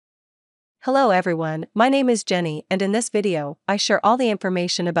Hello everyone, my name is Jenny and in this video, I share all the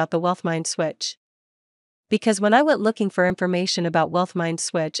information about the Wealth Mind Switch. Because when I went looking for information about Wealth Mind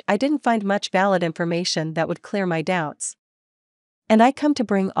Switch, I didn't find much valid information that would clear my doubts. And I come to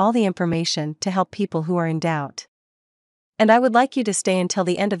bring all the information to help people who are in doubt. And I would like you to stay until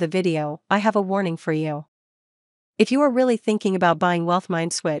the end of the video. I have a warning for you. If you are really thinking about buying Wealth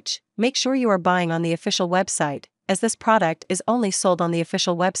Mind Switch, make sure you are buying on the official website, as this product is only sold on the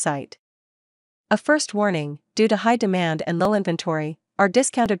official website. A first warning, due to high demand and low inventory, our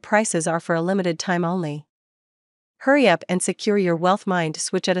discounted prices are for a limited time only. Hurry up and secure your Wealth Mind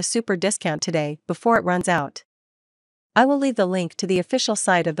Switch at a super discount today before it runs out. I will leave the link to the official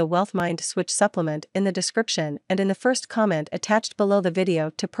site of the Wealth Mind Switch supplement in the description and in the first comment attached below the video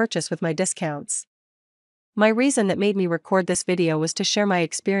to purchase with my discounts. My reason that made me record this video was to share my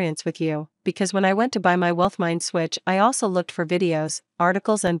experience with you, because when I went to buy my Wealth Mind Switch, I also looked for videos,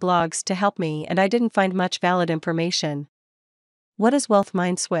 articles and blogs to help me and I didn't find much valid information. What is Wealth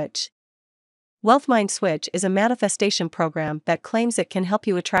Mind Switch? Wealth Mind Switch is a manifestation program that claims it can help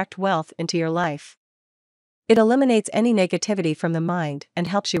you attract wealth into your life. It eliminates any negativity from the mind and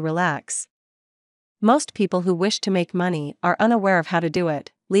helps you relax. Most people who wish to make money are unaware of how to do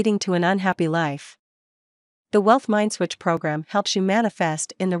it, leading to an unhappy life. The Wealth Mind Switch program helps you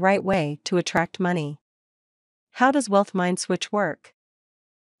manifest in the right way to attract money. How does Wealth Mind Switch work?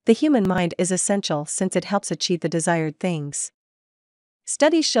 The human mind is essential since it helps achieve the desired things.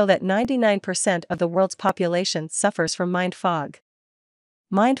 Studies show that 99% of the world's population suffers from mind fog.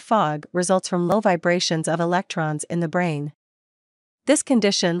 Mind fog results from low vibrations of electrons in the brain. This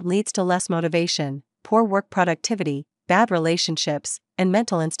condition leads to less motivation, poor work productivity, bad relationships, and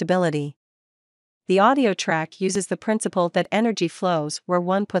mental instability. The audio track uses the principle that energy flows where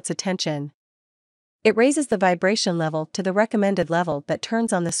one puts attention. It raises the vibration level to the recommended level that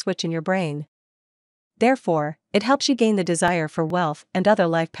turns on the switch in your brain. Therefore, it helps you gain the desire for wealth and other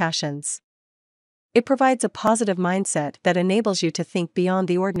life passions. It provides a positive mindset that enables you to think beyond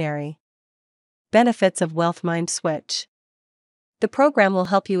the ordinary. Benefits of Wealth Mind Switch. The program will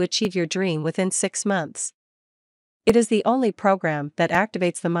help you achieve your dream within 6 months. It is the only program that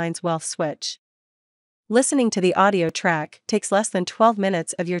activates the mind's wealth switch. Listening to the audio track takes less than 12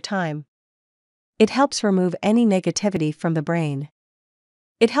 minutes of your time. It helps remove any negativity from the brain.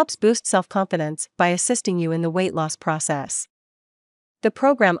 It helps boost self-confidence by assisting you in the weight loss process. The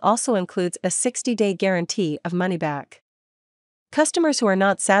program also includes a 60-day guarantee of money back. Customers who are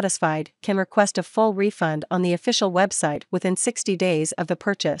not satisfied can request a full refund on the official website within 60 days of the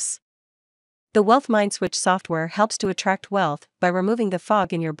purchase. The Wealth Mind Switch software helps to attract wealth by removing the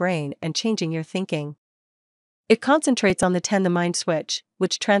fog in your brain and changing your thinking. It concentrates on the mind switch,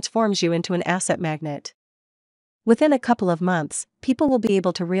 which transforms you into an asset magnet. Within a couple of months, people will be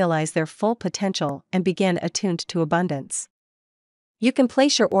able to realize their full potential and begin attuned to abundance. You can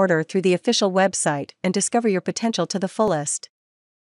place your order through the official website and discover your potential to the fullest.